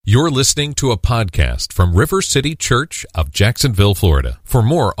You're listening to a podcast from River City Church of Jacksonville, Florida. For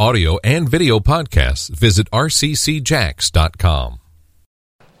more audio and video podcasts, visit rccjax.com.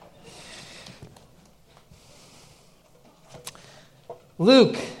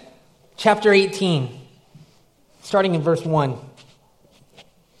 Luke chapter 18, starting in verse 1.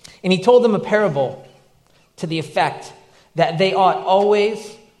 And he told them a parable to the effect that they ought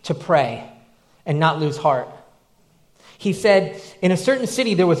always to pray and not lose heart. He said, in a certain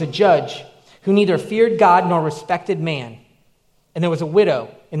city there was a judge who neither feared God nor respected man. And there was a widow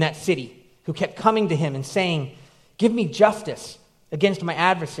in that city who kept coming to him and saying, "Give me justice against my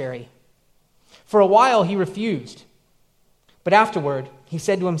adversary." For a while he refused. But afterward he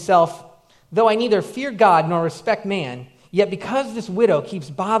said to himself, "Though I neither fear God nor respect man, yet because this widow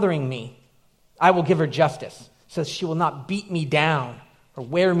keeps bothering me, I will give her justice, so she will not beat me down or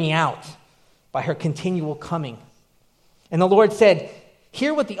wear me out by her continual coming." And the Lord said,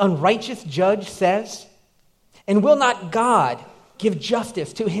 "Hear what the unrighteous judge says. And will not God give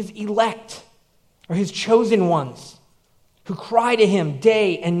justice to his elect or his chosen ones who cry to him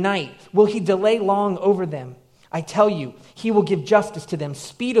day and night? Will he delay long over them? I tell you, he will give justice to them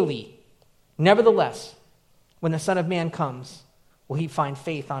speedily. Nevertheless, when the Son of Man comes, will he find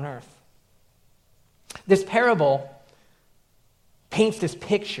faith on earth?" This parable paints this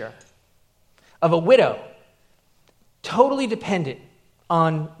picture of a widow totally dependent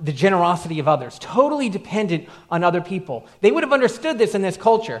on the generosity of others, totally dependent on other people. They would have understood this in this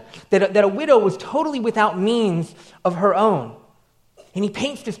culture, that a widow was totally without means of her own. And he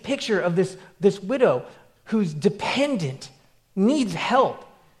paints this picture of this widow who's dependent, needs help,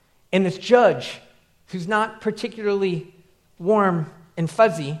 and this judge who's not particularly warm and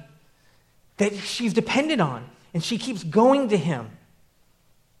fuzzy, that she's dependent on, and she keeps going to him.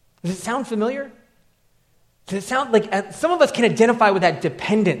 Does it sound familiar? Does it sound like some of us can identify with that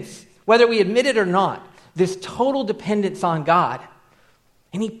dependence, whether we admit it or not, this total dependence on God?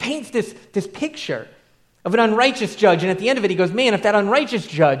 And he paints this picture of an unrighteous judge, and at the end of it he goes, man, if that unrighteous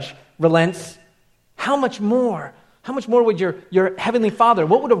judge relents, how much more would your heavenly Father,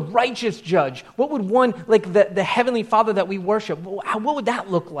 what would a righteous judge, what would one, like the heavenly Father that we worship, what would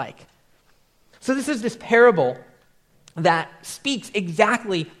that look like? So this is this parable that speaks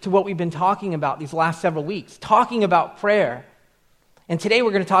exactly to what we've been talking about these last several weeks, talking about prayer. And today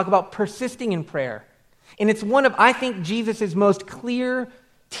we're going to talk about persisting in prayer. And it's one of, I think, Jesus' most clear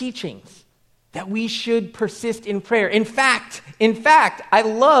teachings, that we should persist in prayer. In fact, I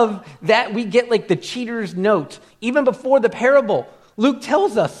love that we get like the cheater's note. Even before the parable, Luke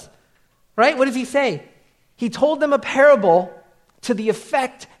tells us, right? What does he say? He told them a parable to the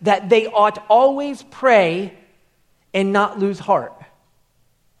effect that they ought always pray and not lose heart.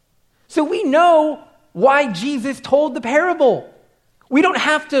 So we know why Jesus told the parable. We don't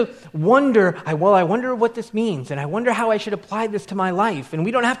have to wonder, I wonder what this means, and I wonder how I should apply this to my life, and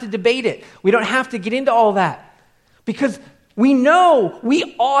we don't have to debate it. We don't have to get into all that, because we know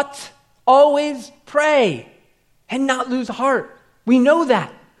we ought always pray and not lose heart. We know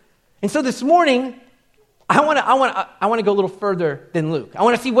that. And so this morning, I want to go a little further than Luke. I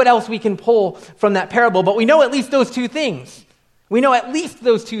want to see what else we can pull from that parable, but we know at least those two things.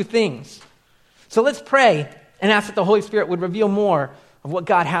 So let's pray and ask that the Holy Spirit would reveal more of what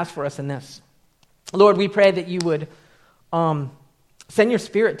God has for us in this. Lord, we pray that you would send your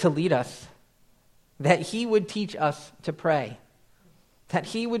Spirit to lead us, that he would teach us to pray, that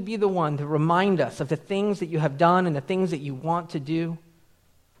he would be the one to remind us of the things that you have done and the things that you want to do,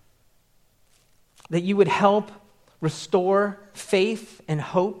 that you would help restore faith and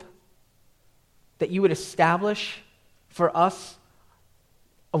hope, that you would establish for us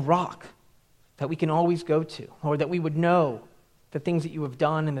a rock that we can always go to, or that we would know the things that you have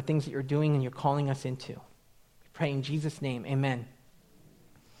done and the things that you're doing and you're calling us into. We pray in Jesus' name, amen.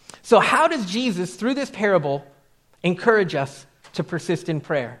 So how does Jesus, through this parable, encourage us to persist in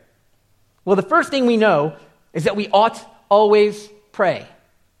prayer? Well, the first thing we know is that we ought always pray.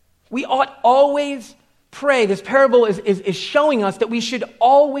 We ought always pray. This parable is showing us that we should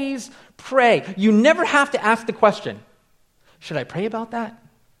always pray. You never have to ask the question, should I pray about that?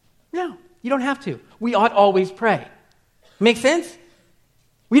 No, you don't have to. We ought always pray. Make sense?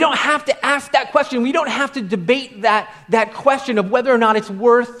 We don't have to ask that question. We don't have to debate that question of whether or not it's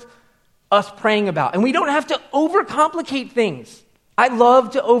worth us praying about. And we don't have to overcomplicate things. I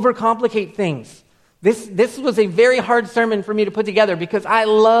love to overcomplicate things. This was a very hard sermon for me to put together because I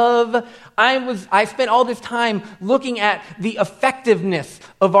spent all this time looking at the effectiveness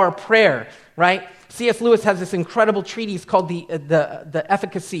of our prayer, right? C.S. Lewis has this incredible treatise called the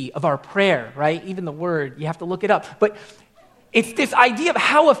efficacy of our prayer, right? Even the word, you have to look it up. But It's this idea of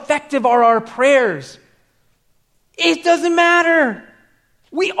how effective are our prayers. It doesn't matter.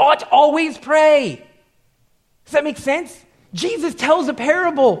 We ought to always pray. Does that make sense? Jesus tells a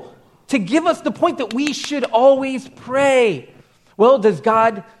parable to give us the point that we should always pray. Well, does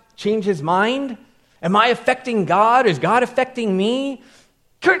God change his mind? Am I affecting God? Is God affecting me?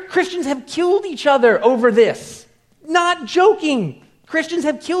 Christians have killed each other over this. Not joking. Christians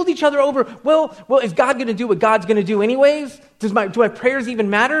have killed each other over, well, is God going to do what God's going to do anyways? Do my prayers even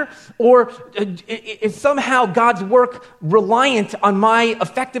matter? Or is somehow God's work reliant on my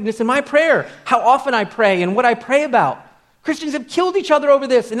effectiveness in my prayer? How often I pray and what I pray about? Christians have killed each other over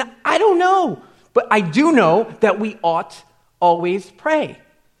this, and I don't know. But I do know that we ought always pray.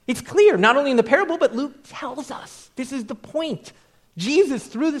 It's clear, not only in the parable, but Luke tells us. This is the point. Jesus,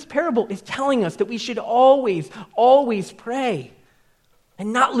 through this parable, is telling us that we should always, always pray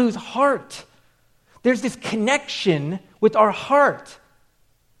and not lose heart. There's this connection with our heart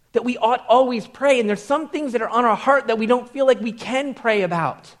that we ought always pray. And there's some things that are on our heart that we don't feel like we can pray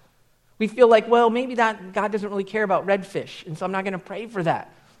about. We feel like, well, maybe that God doesn't really care about redfish, and so I'm not going to pray for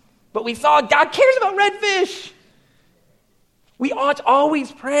that. But we saw God cares about redfish. We ought to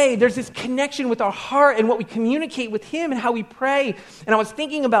always pray. There's this connection with our heart and what we communicate with him and how we pray. And I was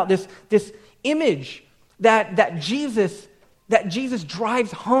thinking about this image that Jesus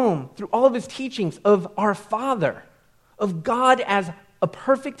drives home through all of his teachings of our Father, of God as a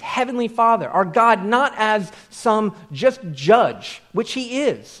perfect heavenly Father, our God not as some just judge, which he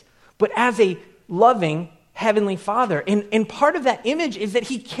is, but as a loving heavenly Father. And part of that image is that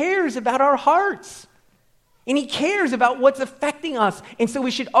he cares about our hearts. And he cares about what's affecting us. And so we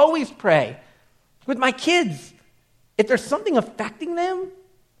should always pray. With my kids, if there's something affecting them,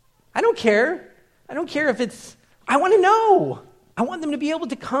 I don't care. I don't care if it's, I want to know. I want them to be able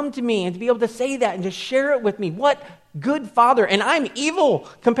to come to me and to be able to say that and to share it with me. What good father. And I'm evil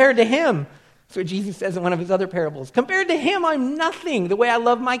compared to him. That's what Jesus says in one of his other parables. Compared to him, I'm nothing. The way I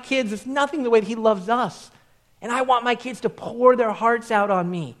love my kids is nothing the way that he loves us. And I want my kids to pour their hearts out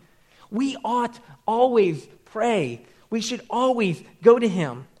on me. We ought always pray. We should always go to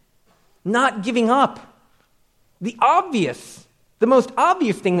him. Not giving up. The most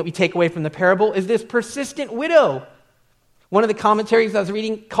obvious thing that we take away from the parable is this persistent widow. One of the commentaries I was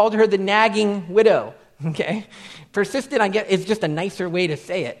reading called her the nagging widow. Okay? Persistent, I guess, is just a nicer way to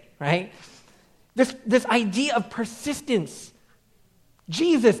say it, right? This idea of persistence.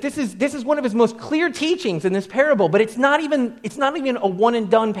 Jesus, this is one of his most clear teachings in this parable, but it's not even a one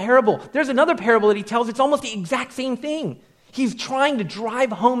and done parable. There's another parable that he tells, it's almost the exact same thing. He's trying to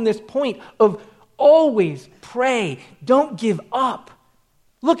drive home this point of always pray, don't give up.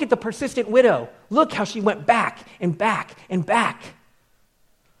 Look at the persistent widow. Look how she went back and back and back.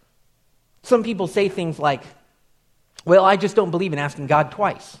 Some people say things like, well, I just don't believe in asking God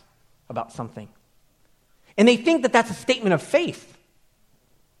twice about something. And they think that that's a statement of faith.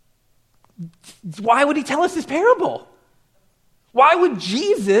 Why would he tell us this parable? Why would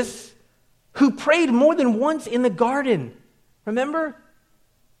Jesus, who prayed more than once in the garden, remember?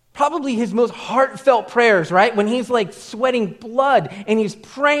 Probably his most heartfelt prayers, right? When he's like sweating blood and he's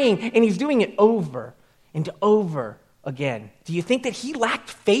praying and he's doing it over and over again. Do you think that he lacked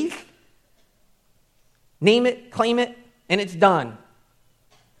faith? Name it, claim it, and it's done.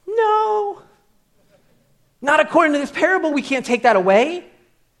 No. Not according to this parable. We can't take that away.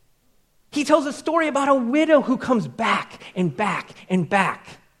 He tells a story about a widow who comes back and back and back.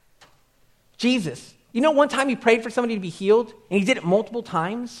 Jesus, one time he prayed for somebody to be healed, and he did it multiple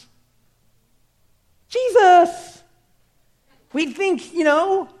times. Jesus! We'd think,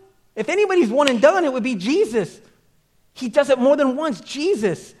 if anybody's one and done, it would be Jesus. He does it more than once.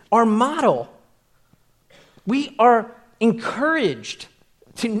 Jesus, our model. We are encouraged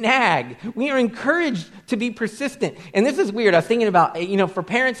to nag. We are encouraged to be persistent. And this is weird. I was thinking about, for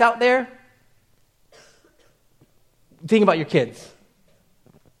parents out there, think about your kids.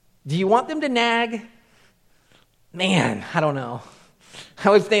 Do you want them to nag? Man, I don't know.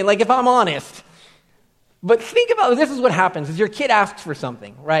 I would say, if I'm honest. But think about, this is what happens, is your kid asks for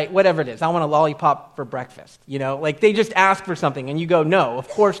something, right? Whatever it is. I want a lollipop for breakfast, they just ask for something, and you go, no, of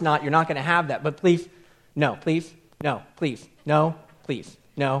course not. You're not going to have that. But please, no, please, no, please, no, please.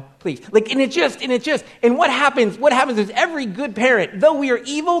 No, please. And what happens is every good parent, though we are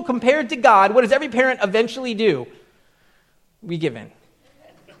evil compared to God, what does every parent eventually do? We give in.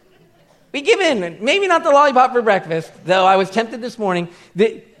 We give in. Maybe not the lollipop for breakfast, though I was tempted this morning.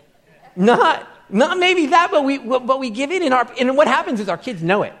 Not maybe that, but we give in. And what happens is our kids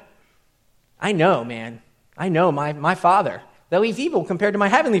know it. I know, man. I know my father, though he's evil compared to my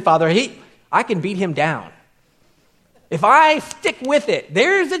heavenly Father, I can beat him down. If I stick with it,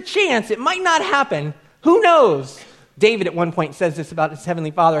 there's a chance it might not happen. Who knows? David at one point says this about his heavenly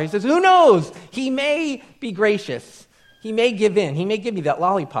Father. He says, who knows? He may be gracious. He may give in. He may give me that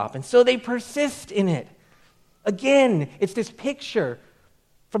lollipop. And so they persist in it. Again, it's this picture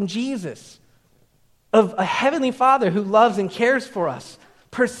from Jesus of a heavenly Father who loves and cares for us,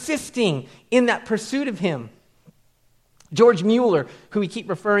 persisting in that pursuit of him. George Mueller, who we keep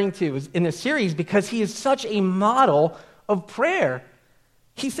referring to in this series because he is such a model of prayer.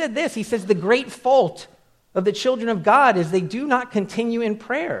 He said this, he says, the great fault of the children of God is they do not continue in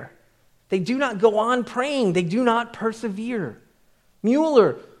prayer. They do not go on praying. They do not persevere.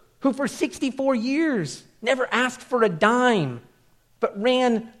 Mueller, who for 64 years never asked for a dime, but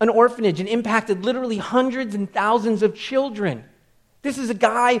ran an orphanage and impacted literally hundreds and thousands of children. This is a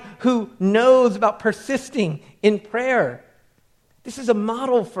guy who knows about persisting in prayer. This is a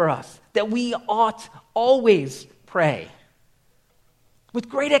model for us that we ought always pray with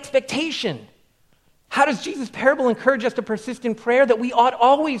great expectation. How does Jesus' parable encourage us to persist in prayer? That we ought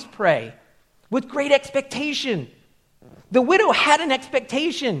always pray with great expectation. The widow had an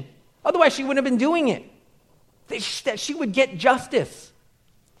expectation. Otherwise, she wouldn't have been doing it. That she would get justice.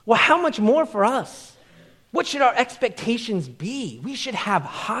 Well, how much more for us? What should our expectations be? We should have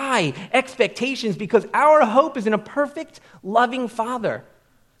high expectations because our hope is in a perfect, loving Father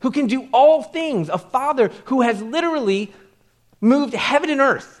who can do all things, a Father who has literally moved heaven and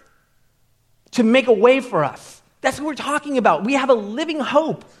earth to make a way for us. That's what we're talking about. We have a living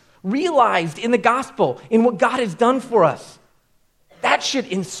hope realized in the gospel, in what God has done for us. That should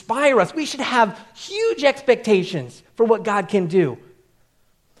inspire us. We should have huge expectations for what God can do.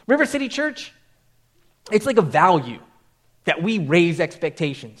 River City Church, it's like a value that we raise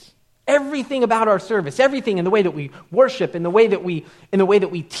expectations. Everything about our service, everything in the way that we worship, in the way that we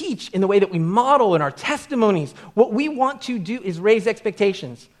teach, in the way that we model in our testimonies, what we want to do is raise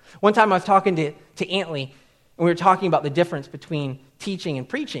expectations. One time I was talking to Antley, and we were talking about the difference between teaching and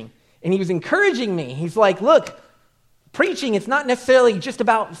preaching. And he was encouraging me. He's like, look, preaching, it's not necessarily just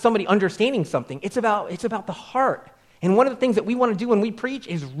about somebody understanding something. It's about the heart. And one of the things that we want to do when we preach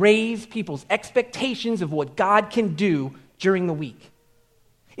is raise people's expectations of what God can do during the week.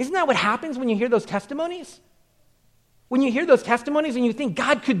 Isn't that what happens when you hear those testimonies? When you hear those testimonies and you think,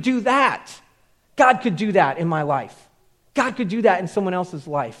 God could do that. God could do that in my life. God could do that in someone else's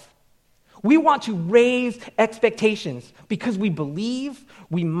life. We want to raise expectations because we believe,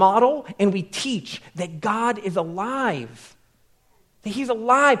 we model, and we teach that God is alive. That He's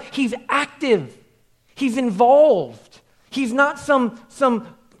alive. He's active. He's involved. He's not some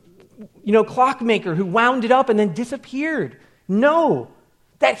clockmaker who wound it up and then disappeared. No,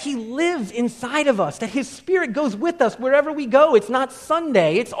 that He lives inside of us, that His Spirit goes with us wherever we go. It's not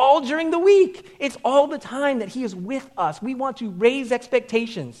Sunday. It's all during the week. It's all the time that He is with us. We want to raise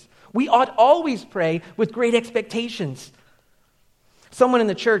expectations. We ought always pray with great expectations. Someone in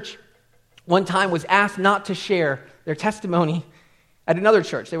the church one time was asked not to share their testimony at another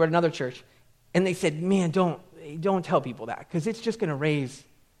church. They were at another church. And they said, man, don't tell people that because it's just going to raise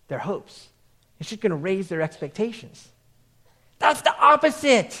their hopes. It's just going to raise their expectations. That's the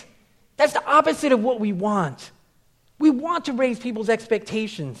opposite. That's the opposite of what we want. We want to raise people's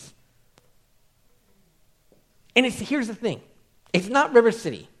expectations. And here's the thing. It's not River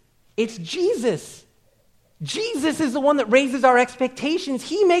City. It's Jesus. Jesus is the one that raises our expectations.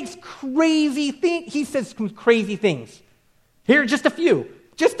 He makes crazy things. He says crazy things. Here are just a few.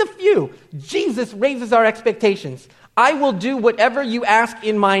 Just a few. Jesus raises our expectations. I will do whatever you ask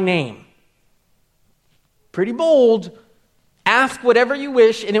in my name. Pretty bold. Ask whatever you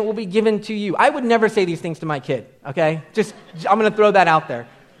wish and it will be given to you. I would never say these things to my kid, okay? I'm going to throw that out there.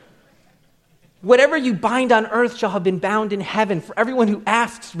 Whatever you bind on earth shall have been bound in heaven. For everyone who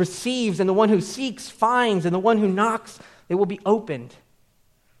asks receives, and the one who seeks finds, and the one who knocks, they will be opened.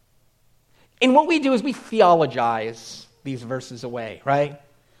 And what we do is we theologize these verses away, right?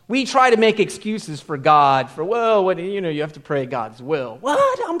 We try to make excuses for God for, you have to pray God's will.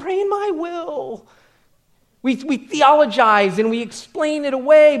 What? I'm praying my will. We theologize and we explain it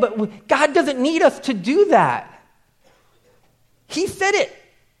away, but God doesn't need us to do that. He said it.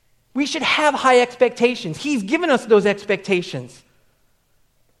 We should have high expectations. He's given us those expectations.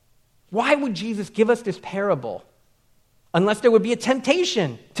 Why would Jesus give us this parable? Unless there would be a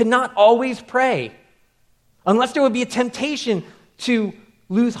temptation to not always pray. Unless there would be a temptation to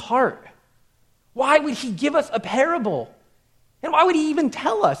lose heart. Why would He give us a parable? And why would He even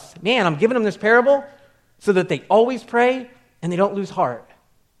tell us, man, I'm giving them this parable so that they always pray and they don't lose heart?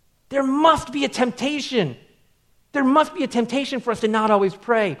 There must be a temptation. There must be a temptation for us to not always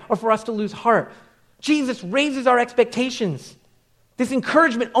pray or for us to lose heart. Jesus raises our expectations. This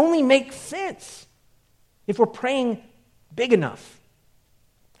encouragement only makes sense if we're praying big enough.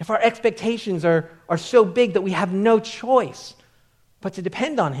 If our expectations are so big that we have no choice but to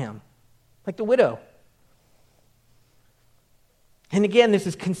depend on him, like the widow. And again, this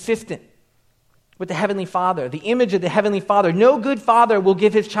is consistent with the Heavenly Father, the image of the Heavenly Father. No good father will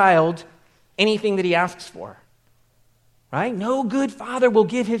give his child anything that he asks for. Right? No good father will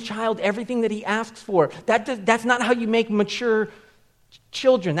give his child everything that he asks for. That's not how you make mature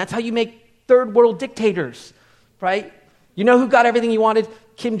children. That's how you make third world dictators. Right? You know who got everything he wanted?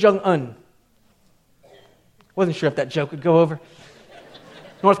 Kim Jong-un. Wasn't sure if that joke would go over.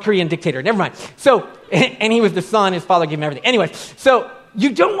 North Korean dictator. Never mind. So, and he was the son. His father gave him everything. Anyway, so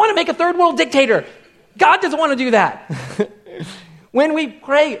you don't want to make a third world dictator. God doesn't want to do that. When we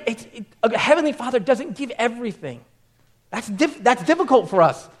pray, a Heavenly Father doesn't give everything. That's difficult for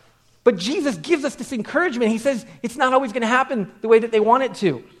us. But Jesus gives us this encouragement. He says it's not always going to happen the way that they want it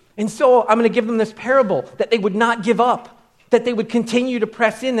to. And so I'm going to give them this parable that they would not give up, that they would continue to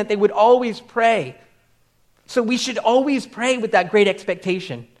press in, that they would always pray. So we should always pray with that great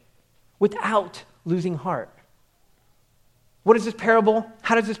expectation without losing heart. What is this parable?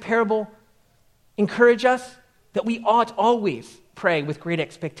 How does this parable encourage us? That we ought always pray with great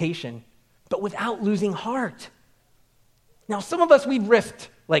expectation, but without losing heart. Now, some of us, we've risked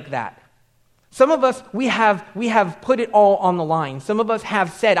like that. Some of us, we have put it all on the line. Some of us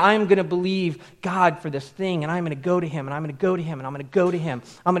have said, I'm going to believe God for this thing, and I'm going to go to him, and I'm going to go to him, and I'm going to go to him.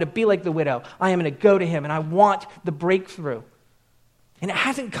 I'm going to be like the widow. I am going to go to him, and I want the breakthrough. And it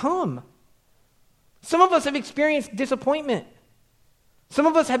hasn't come. Some of us have experienced disappointment. Some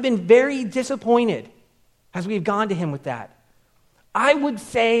of us have been very disappointed as we've gone to him with that. I would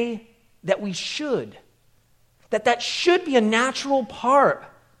say that we should. That should be a natural part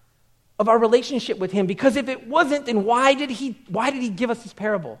of our relationship with him, because if it wasn't, then why did he give us this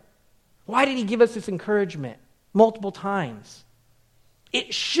parable? Why did he give us this encouragement multiple times?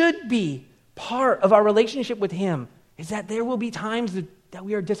 It should be part of our relationship with him, is that there will be times that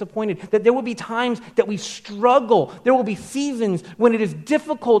we are disappointed, that there will be times that we struggle, there will be seasons when it is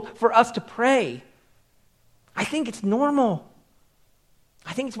difficult for us to pray. I think it's normal.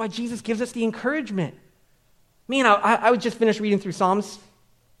 I think it's why Jesus gives us the encouragement. Man, I would just finish reading through Psalms,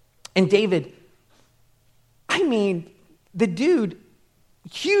 and David, the dude,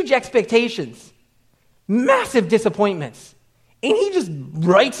 huge expectations, massive disappointments, and he just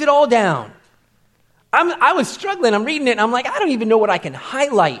writes it all down. I was struggling. I'm reading it, and I'm like, I don't even know what I can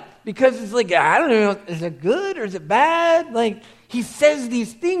highlight, because it's like, I don't know, is it good or is it bad? Like, he says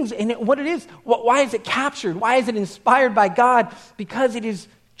these things, and what it is, why is it captured? Why is it inspired by God? Because it is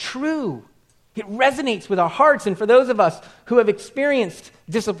true. It resonates with our hearts. And for those of us who have experienced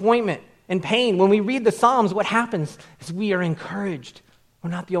disappointment and pain, when we read the Psalms, what happens is we are encouraged.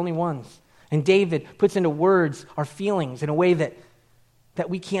 We're not the only ones. And David puts into words our feelings in a way that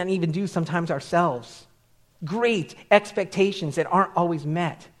we can't even do sometimes ourselves. Great expectations that aren't always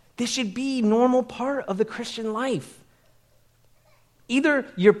met. This should be a normal part of the Christian life. Either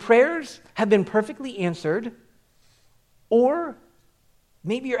your prayers have been perfectly answered, or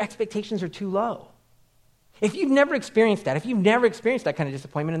maybe your expectations are too low. If you've never experienced that, kind of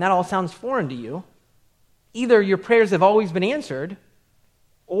disappointment, and that all sounds foreign to you, either your prayers have always been answered,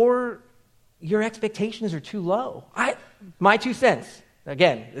 or your expectations are too low. My 2 cents.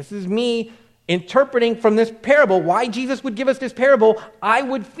 Again, this is me interpreting from this parable why Jesus would give us this parable. I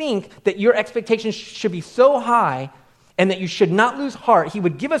would think that your expectations should be so high and that you should not lose heart. He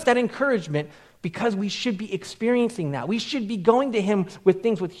would give us that encouragement because we should be experiencing that. We should be going to him with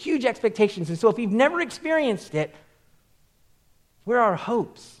things with huge expectations. And so if we've never experienced it, where are our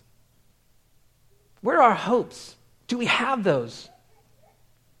hopes? Where are our hopes? Do we have those?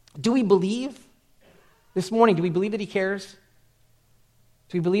 Do we believe? This morning, do we believe that he cares?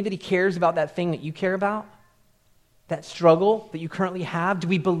 Do we believe that he cares about that thing that you care about? That struggle that you currently have? Do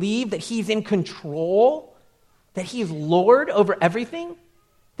we believe that he's in control? That he is Lord over everything?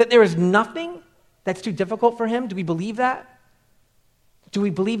 That there is nothing that's too difficult for him? Do we believe that? Do we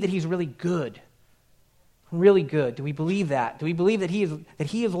believe that he's really good? Really good. Do we believe that? Do we believe that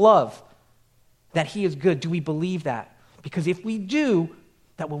he is love? That he is good? Do we believe that? Because if we do,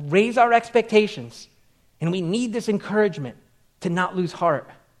 that will raise our expectations. And we need this encouragement to not lose heart.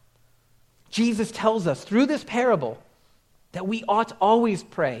 Jesus tells us through this parable that we ought to always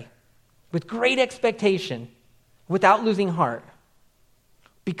pray with great expectation without losing heart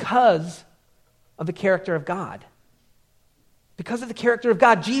because of the character of God. Because of the character of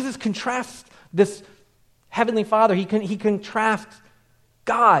God, Jesus contrasts this Heavenly Father. He contrasts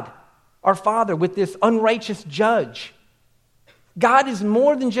God our Father with this unrighteous judge. God is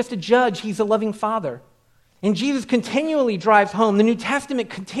more than just a judge. He's a loving Father. And Jesus continually drives home, the New Testament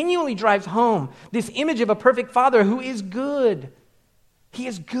continually drives home this image of a perfect Father who is good. He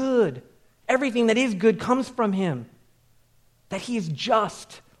is good. Everything that is good comes from him. That he is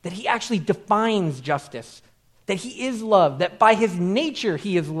just, that he actually defines justice, that he is love, that by his nature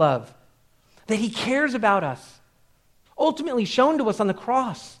he is love, that he cares about us, ultimately shown to us on the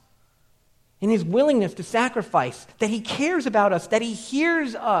cross in his willingness to sacrifice, that he cares about us, that he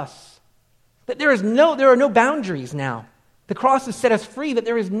hears us, that there are no boundaries now. The cross has set us free, that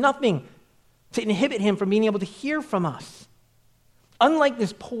there is nothing to inhibit him from being able to hear from us. Unlike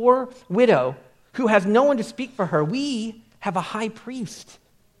this poor widow who has no one to speak for her, we have a high priest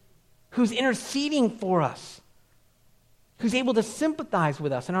who's interceding for us, who's able to sympathize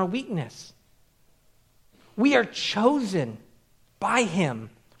with us in our weakness. We are chosen by him.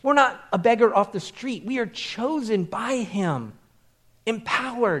 We're not a beggar off the street. We are chosen by him,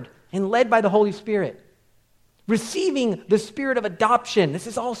 empowered and led by the Holy Spirit, receiving the spirit of adoption. This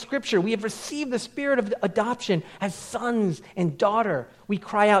is all Scripture. We have received the spirit of adoption as sons and daughter. We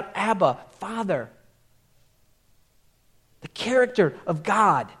cry out, Abba, Father. The character of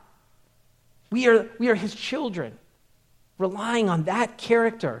God. We are his children, relying on that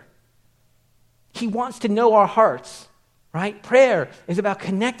character. He wants to know our hearts, right? Prayer is about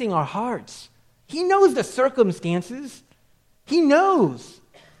connecting our hearts. He knows the circumstances. He knows.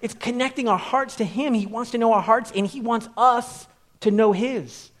 It's connecting our hearts to him. He wants to know our hearts, and he wants us to know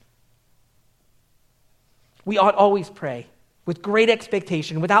his. We ought always pray with great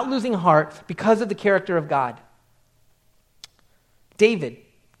expectation, without losing heart, because of the character of God. David,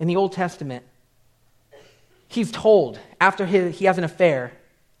 in the Old Testament, he's told after he has an affair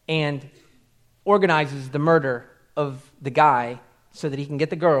and organizes the murder of the guy so that he can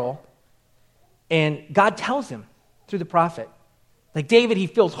get the girl, and God tells him through the prophet, like David, he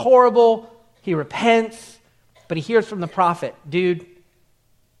feels horrible, he repents, but he hears from the prophet, dude,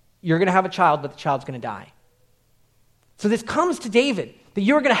 you're going to have a child, but the child's going to die. So this comes to David, that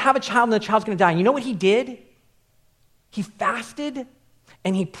you're going to have a child and the child's going to die. And you know what he did? He fasted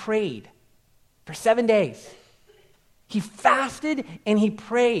and he prayed for 7 days. He fasted and he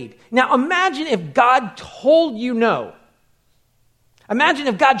prayed. Now imagine if God told you no. Imagine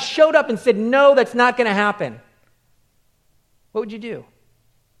if God showed up and said, no, that's not going to happen. What would you do?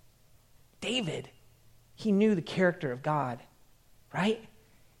 David, he knew the character of God, right?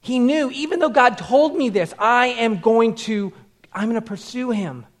 He knew, even though God told me this, I'm going to pursue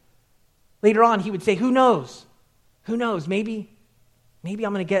him. Later on, he would say, who knows? Who knows? Maybe he's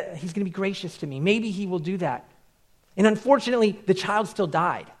going to be gracious to me. Maybe he will do that. And unfortunately, the child still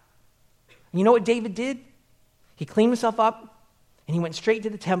died. And you know what David did? He cleaned himself up, and he went straight to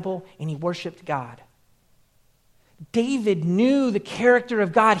the temple, and he worshiped God. David knew the character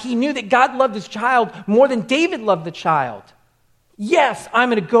of God. He knew that God loved his child more than David loved the child. Yes, I'm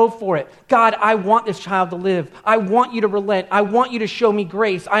going to go for it. God, I want this child to live. I want you to relent. I want you to show me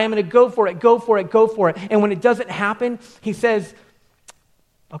grace. I am going to go for it, go for it, go for it. And when it doesn't happen, he says,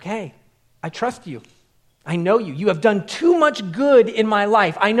 okay, I trust you. I know you. You have done too much good in my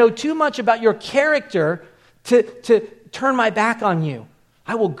life. I know too much about your character to turn my back on you.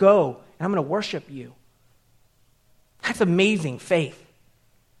 I will go and I'm going to worship you. That's amazing faith.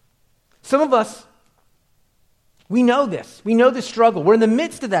 Some of us, we know this. We know the struggle. We're in the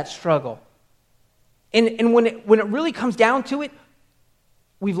midst of that struggle. And when it really comes down to it,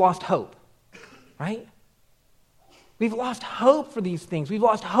 we've lost hope, right? We've lost hope for these things. We've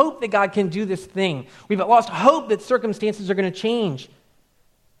lost hope that God can do this thing. We've lost hope that circumstances are going to change.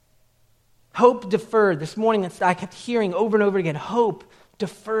 Hope deferred. This morning I kept hearing over and over again, hope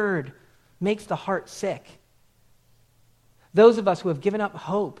deferred makes the heart sick. Those of us who have given up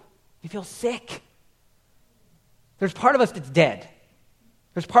hope, we feel sick. There's part of us that's dead.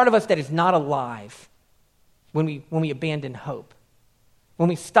 There's part of us that is not alive when we abandon hope. When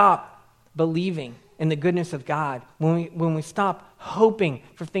we stop believing in the goodness of God, when we stop hoping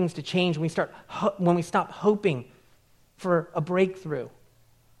for things to change, when we stop hoping for a breakthrough.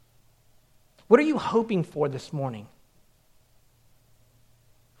 What are you hoping for this morning?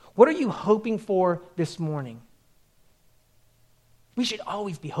 What are you hoping for this morning? We should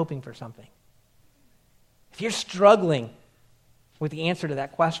always be hoping for something. If you're struggling with the answer to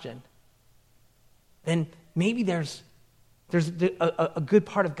that question, then maybe there's a good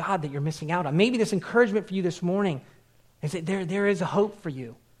part of God that you're missing out on. Maybe this encouragement for you this morning is that there is a hope for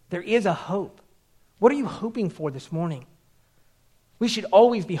you. There is a hope. What are you hoping for this morning? We should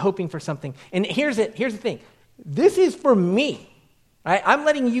always be hoping for something. And here's the thing. This is for me. Right? I'm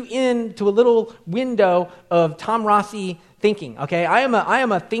letting you into a little window of Tom Rossi thinking, okay? I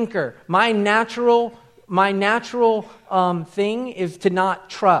am a thinker. My natural thing is to not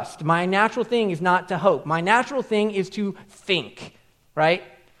trust. My natural thing is not to hope. My natural thing is to think, right?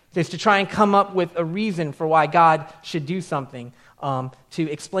 Is to try and come up with a reason for why God should do something, to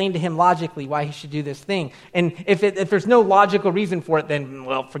explain to him logically why he should do this thing. And if there's no logical reason for it, then,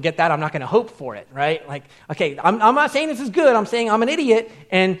 well, forget that. I'm not going to hope for it, right? Like, okay, I'm not saying this is good. I'm saying I'm an idiot.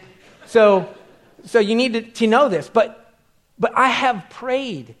 And so you need to know this. But I have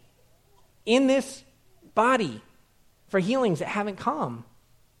prayed in this body for healings that haven't come.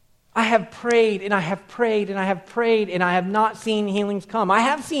 I have prayed and I have prayed and I have prayed and I have not seen healings come. I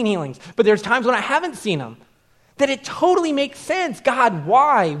have seen healings, but there's times when I haven't seen them. That it totally makes sense. God,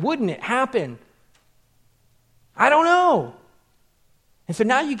 why wouldn't it happen? I don't know. And so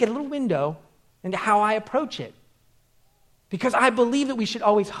now you get a little window into how I approach it. Because I believe that we should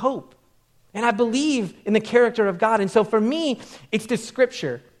always hope. And I believe in the character of God. And so for me, it's the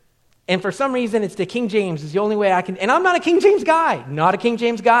scripture. And for some reason, it's the King James is the only way I can. And I'm not a King James guy. Not a King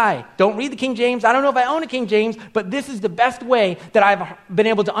James guy. Don't read the King James. I don't know if I own a King James, but this is the best way that I've been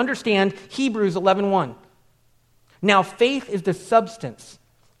able to understand Hebrews 11:1. Now, faith is the substance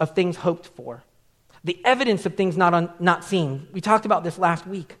of things hoped for, the evidence of things not seen. We talked about this last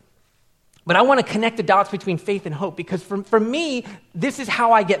week. But I want to connect the dots between faith and hope because for me, this is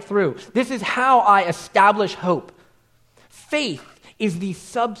how I get through. This is how I establish hope. Faith is the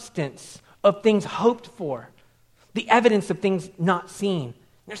substance of things hoped for, the evidence of things not seen.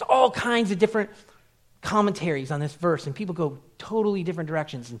 There's all kinds of different commentaries on this verse, and people go totally different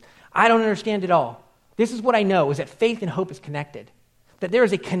directions, and I don't understand it all. This is what I know, is that faith and hope is connected. That there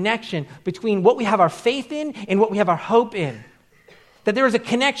is a connection between what we have our faith in and what we have our hope in. That there is a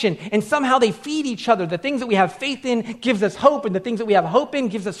connection, and somehow they feed each other. The things that we have faith in gives us hope, and the things that we have hope in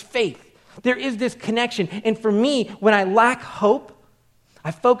gives us faith. There is this connection. And for me, when I lack hope,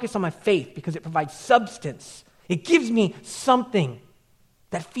 I focus on my faith because it provides substance. It gives me something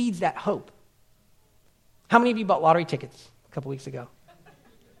that feeds that hope. How many of you bought lottery tickets a couple weeks ago?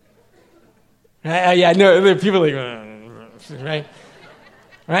 Yeah, no, people are like,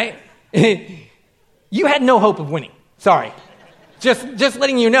 right? You had no hope of winning. Sorry. Just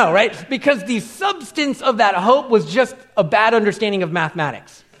letting you know, right? Because the substance of that hope was just a bad understanding of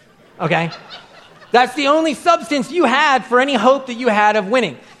mathematics. Okay? That's the only substance you had for any hope that you had of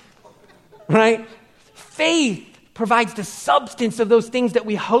winning. Right? Faith provides the substance of those things that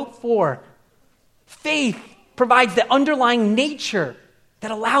we hope for. Faith provides the underlying nature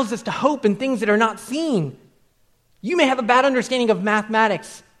that allows us to hope in things that are not seen. You may have a bad understanding of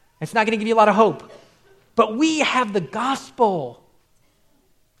mathematics. It's not going to give you a lot of hope. But we have the gospel.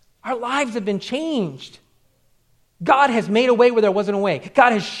 Our lives have been changed. God has made a way where there wasn't a way.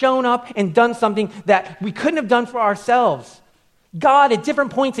 God has shown up and done something that we couldn't have done for ourselves. God, at different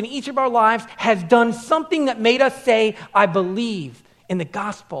points in each of our lives, has done something that made us say, I believe in the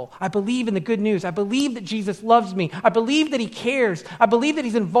gospel. I believe in the good news. I believe that Jesus loves me. I believe that he cares. I believe that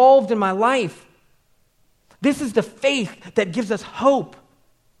he's involved in my life. This is the faith that gives us hope.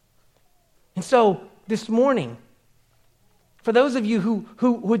 And so this morning, for those of you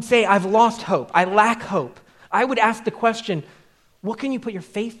who would say, I've lost hope, I lack hope, I would ask the question, what can you put your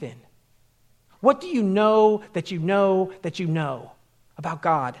faith in? What do you know that you know that you know about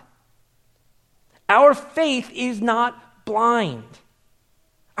God? Our faith is not blind.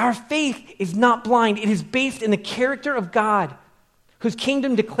 Our faith is not blind. It is based in the character of God, whose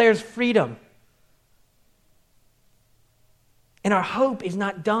kingdom declares freedom. And our hope is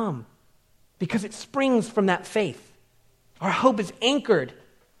not dumb because it springs from that faith. Our hope is anchored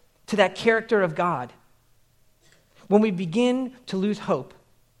to that character of God. When we begin to lose hope,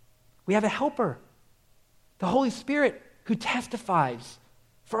 we have a helper, the Holy Spirit, who testifies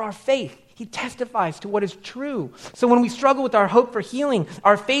for our faith. He testifies to what is true. So when we struggle with our hope for healing,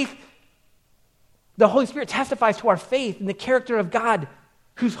 our faith, the Holy Spirit testifies to our faith in the character of God,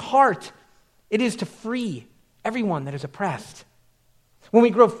 whose heart it is to free everyone that is oppressed. When we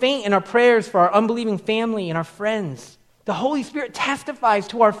grow faint in our prayers for our unbelieving family and our friends, the Holy Spirit testifies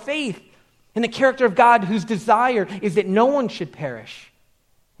to our faith in the character of God, whose desire is that no one should perish,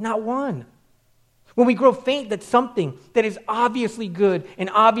 not one. When we grow faint that something that is obviously good and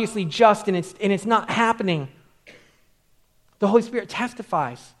obviously just and it's not happening, the Holy Spirit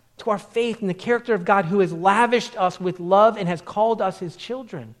testifies to our faith in the character of God, who has lavished us with love and has called us his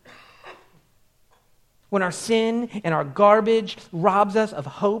children. When our sin and our garbage robs us of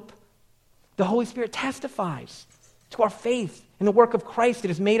hope, the Holy Spirit testifies to our faith in the work of Christ that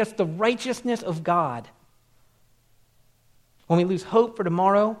has made us the righteousness of God. when we lose hope for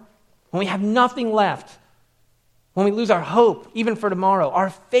tomorrow, when we have nothing left, when we lose our hope even for tomorrow, our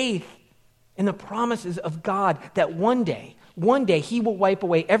faith in the promises of God that one day he will wipe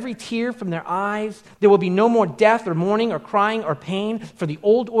away every tear from their eyes. There will be no more death or mourning or crying or pain, for the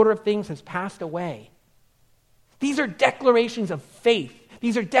old order of things has passed away. These are declarations of faith.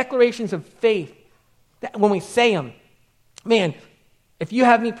 These are declarations of faith that when we say them, man, if you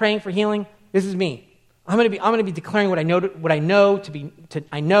have me praying for healing, this is me. I'm going to be declaring what I know that I know.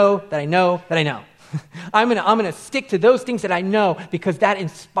 I'm going to stick to those things that I know because that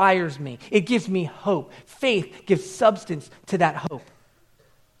inspires me. It gives me hope. Faith gives substance to that hope.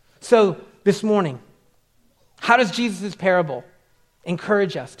 So this morning, how does Jesus' parable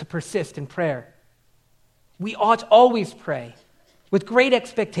encourage us to persist in prayer? We ought always pray with great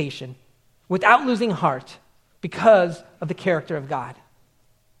expectation, without losing heart, because of the character of God.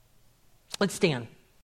 Let's stand.